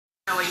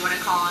what you want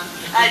to call them,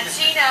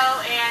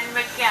 Gino and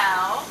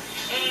Miguel.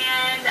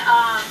 And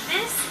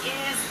this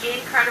is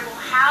incredible.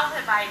 How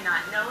have I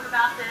not known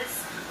about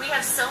this? We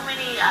have so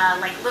many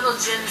like little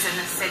gyms in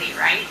the city,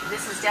 right?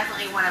 This is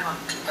definitely one of them.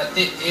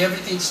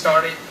 Everything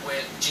started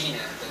with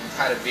Gina, that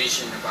had a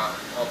vision about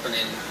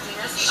opening.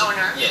 Gina's the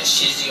owner. Yes,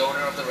 she's the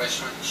owner of the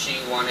restaurant. She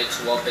wanted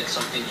to open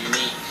something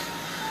unique,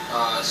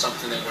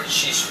 something that where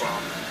she's from,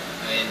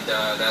 and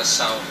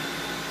that's how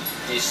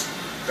this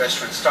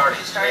restaurant started.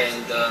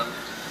 And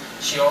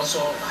she also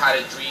had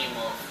a dream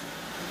of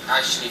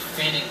actually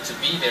fitting to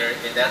be there,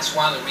 and that's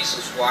one of the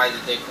reasons why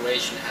the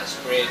decoration has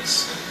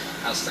bricks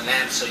as the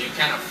lamp, so you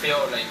kind of feel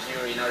like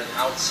you're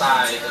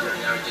outside of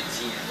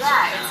Argentina.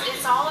 Yeah,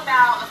 it's all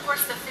about, of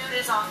course the food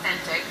is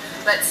authentic,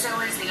 but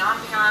so is the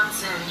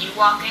ambiance, and you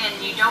walk in,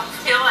 you don't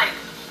feel like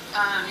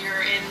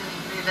you're in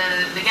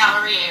the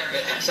gallery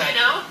area, exactly.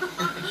 You know?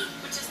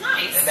 Which is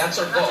nice. And that's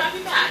our goal. Not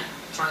too bad.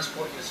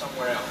 Transport you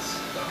somewhere else.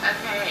 So.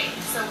 Okay,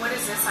 so what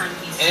is this on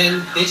piece?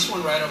 And this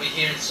one right over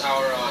here is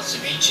our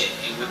ceviche,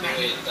 and we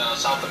do it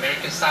South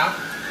American style.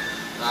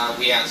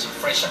 We have some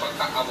fresh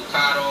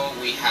avocado,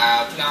 we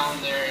have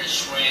flounder,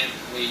 shrimp,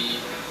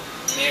 we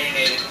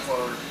marinate it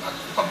for a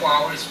couple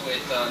hours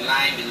with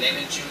lime and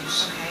lemon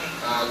juice.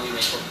 Okay. We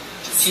make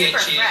tortilla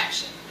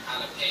chips and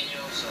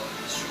jalapeno, so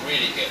it's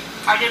really good.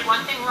 I did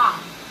one thing wrong.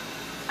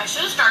 I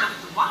should have started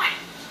with the wine.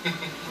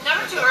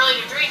 Never too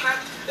early to drink, right?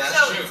 That's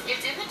true.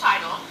 It's in the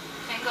title,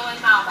 Tango and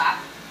Malbec.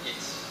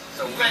 Yes.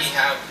 So we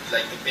have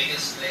like the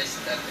biggest list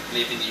that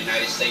we live in the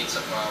United States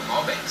of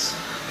Malbecs.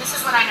 This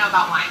is what I know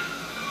about wine.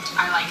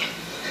 I like it.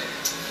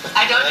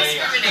 I don't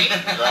discriminate.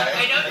 Right.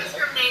 I don't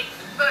discriminate.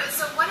 But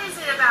so, what is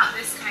it about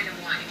this kind of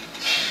wine?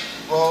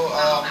 Well,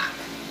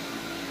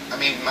 I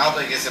mean,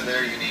 Malbec is a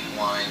very unique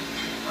wine.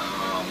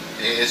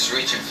 It's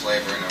rich in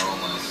flavor and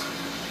aromas.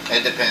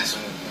 It depends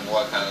on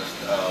what kind of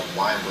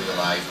wine would you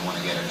like. You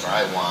want to get a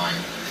dry wine,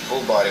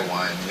 full body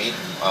wine,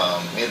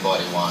 mid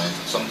body wine,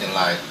 something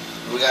like.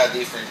 We got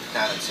different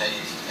kind of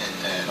taste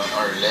and on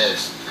our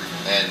list,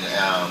 and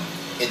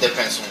it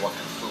depends on what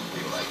kind of food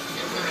we would like to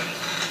get with it.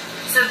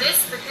 So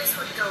this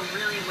would go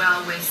really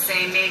well with,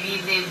 say, maybe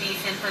the beef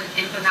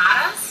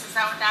empanadas. Is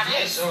that what that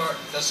is? Yes, or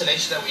the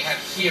selection that we have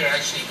here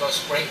actually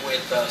goes great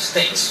with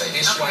steaks.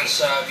 This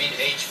one's been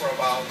aged for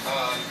about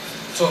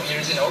 12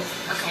 years in oak.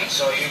 Okay.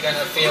 So you're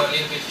gonna feel a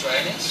little bit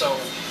dryness. So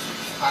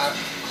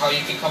how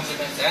you can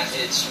complement that?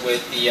 It's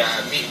with the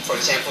meat. For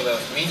example, the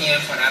mini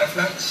empanada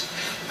flags.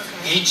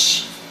 Okay.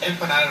 Each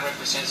empanada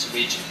represents a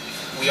region.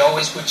 We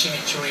always put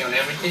chimichurri on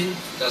everything.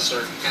 That's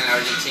our kind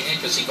of Argentina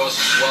because it goes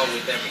well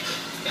with everything.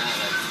 Kind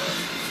of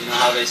like, you know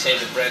how they say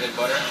the bread and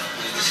butter?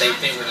 It's the same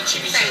thing with the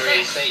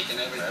chimichurri, steak,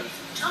 and everything.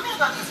 Tell me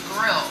about this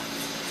grill.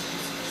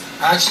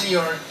 Actually,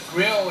 our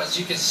grill, as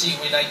you can see,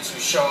 we like to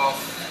show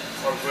off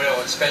our grill,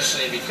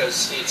 especially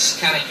because it's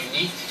kind of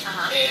unique,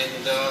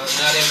 and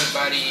not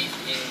everybody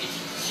in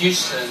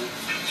Houston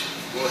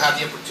will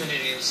have the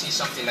opportunity to see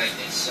something like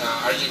this.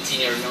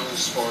 Argentina are known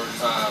for...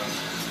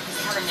 Does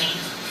it have a name?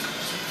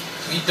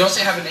 It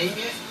doesn't have a name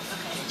yet.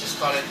 Okay. We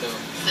just call it the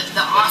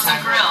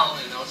awesome grill.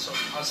 And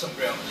awesome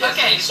grill. Yes.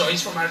 Okay. So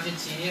it's from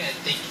Argentina. I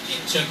think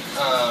it took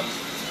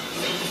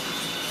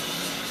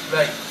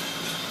like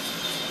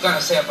I'm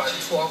gonna say about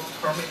 12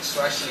 permits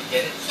to actually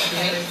get it.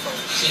 Okay. From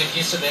City of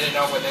Houston, they didn't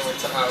know what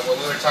what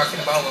we were talking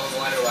about when we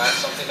wanted to add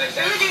something like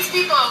that. Who are these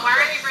people? Why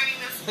are they bringing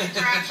this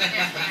interaction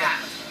in? Yeah.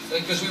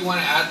 Because we want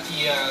to add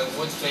the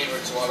wood flavor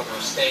to all of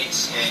our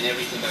steaks and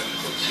everything that we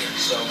cook here.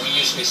 So we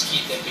use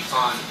mesquite and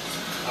pecan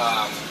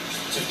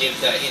to give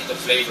that hint of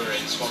flavor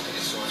and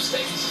smokiness to our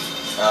steaks.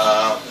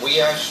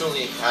 We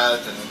actually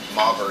had the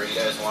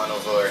margarita as one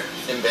of our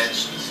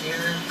inventions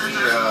here.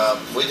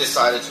 We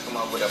decided to come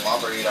up with a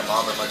margarita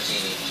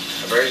martini,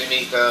 a very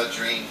unique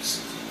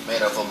drinks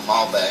made of a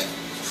Malbec.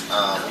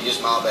 We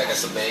use Malbec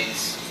as a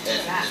base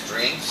in the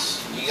drinks.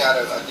 You got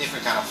a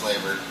different kind of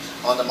flavor.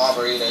 On the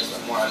margarita, it's a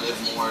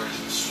little more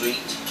sweet.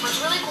 What's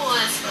really cool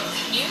is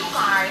you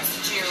guys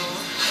do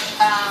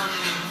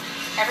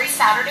every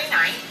Saturday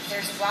night.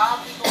 There's while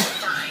people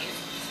dine.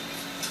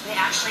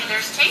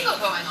 There's tango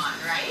going on,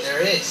 right?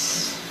 There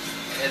is.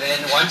 And then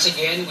once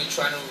again, we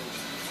try to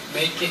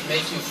make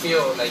you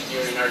feel like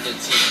you're in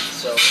Argentina.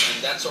 So,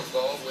 and that's our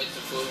goal with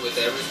the food, with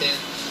everything.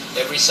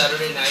 Every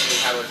Saturday night we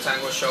have a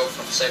tango show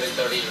from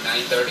 7:30 to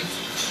 9:30.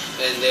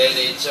 And then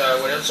it's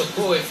what else so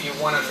cool if you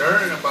want to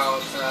learn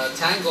about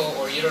tango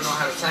or you don't know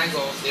how to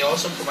tango, they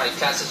also provide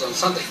classes on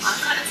Sundays. On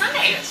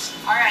Sundays. Yes.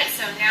 All right.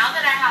 So now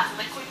that I have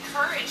liquid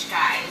courage,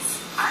 guys,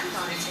 I'm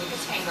going to take a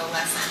tango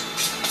lesson.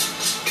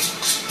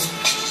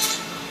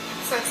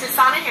 So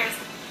Susana here is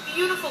the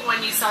beautiful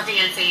one you saw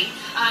dancing.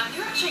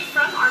 You're actually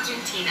from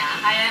Argentina.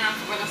 I am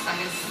from Buenos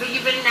Aires. But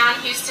you've been now in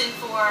Houston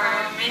for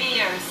many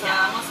years,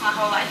 almost my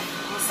whole life,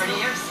 almost 30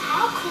 years.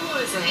 How cool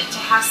is it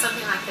to have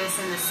something like this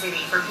in the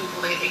city for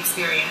people to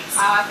experience?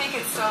 I think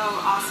it's so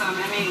awesome.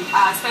 I mean,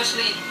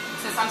 especially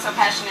since I'm so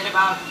passionate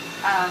about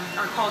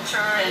our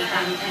culture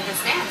and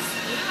this dance.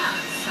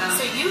 Yeah.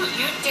 So you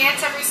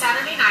dance every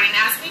Saturday night, and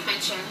as we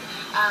mentioned,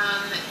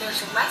 there's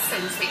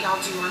lessons that y'all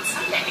do on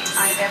Sundays.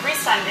 Every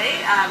Sunday.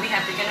 We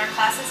have beginner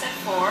classes at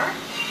 4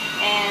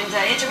 and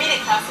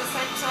intermediate classes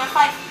at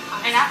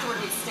 5. And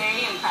afterward we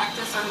stay and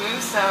practice our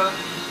moves. So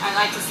I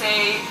like to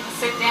say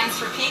sit, dance,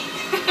 repeat.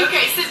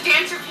 Okay, sit,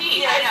 dance,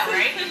 repeat. Yes. I know,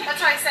 right?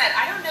 That's why I said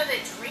I don't know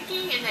that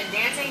drinking and then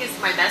dancing is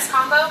my best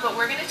combo, but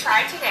we're going to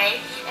try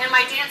today. And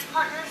my dance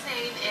partner's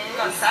name is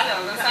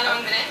Gonzalo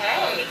Andres.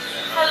 Hey,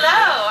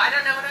 hello. I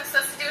don't know what I'm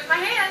supposed to do with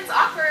my hands.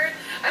 Awkward.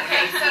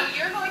 Okay, so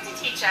you're going to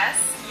teach us.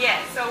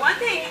 Yes, so one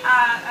thing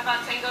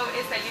about tango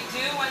is that you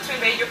do want to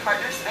invade your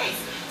partner's space.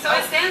 So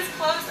it stands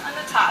close on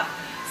the top.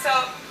 So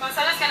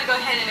Gonzalo's going to go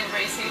ahead and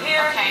embrace you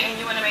here, and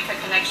you want to make a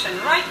connection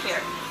right here.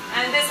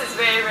 And this is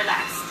very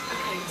relaxed.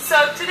 Okay. So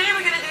today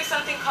we're going to do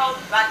something called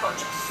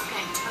bacochos.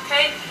 Okay.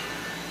 Okay?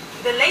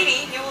 The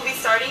lady, you will be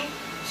starting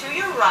to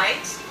your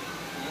right,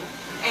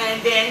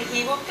 and then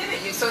he will pivot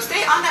you. So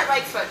stay on that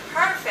right foot.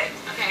 Perfect.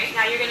 Okay.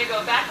 Now you're going to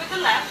go back with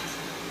the left,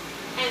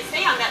 and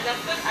stay on that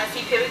left foot as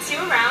he pivots you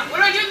around.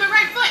 What do I do with my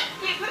right foot?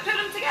 You put them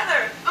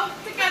together. Oh,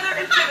 together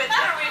and pivot.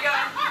 There we go.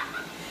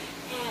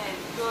 And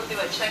we'll do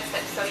a check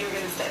step. So you're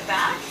going to step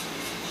back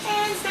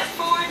and step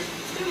forward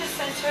through the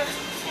center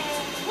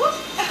and whoop.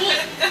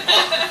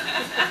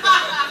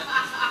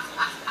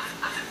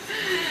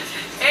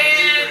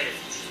 And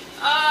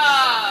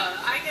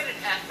I get an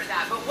F for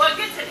that. But what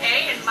gets an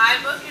A in my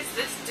book is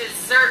this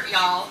dessert,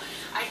 y'all.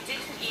 I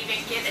didn't even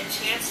get a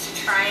chance to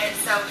try it.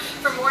 So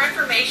for more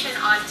information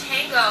on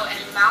tango and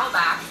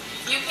Malbec,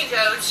 you can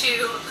go to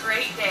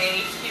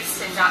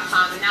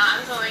greatdayhouston.com. And now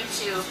I'm going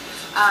to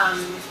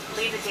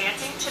leave the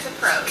dancing to the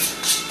pros.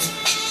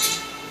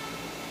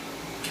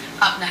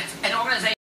 Up next, an organization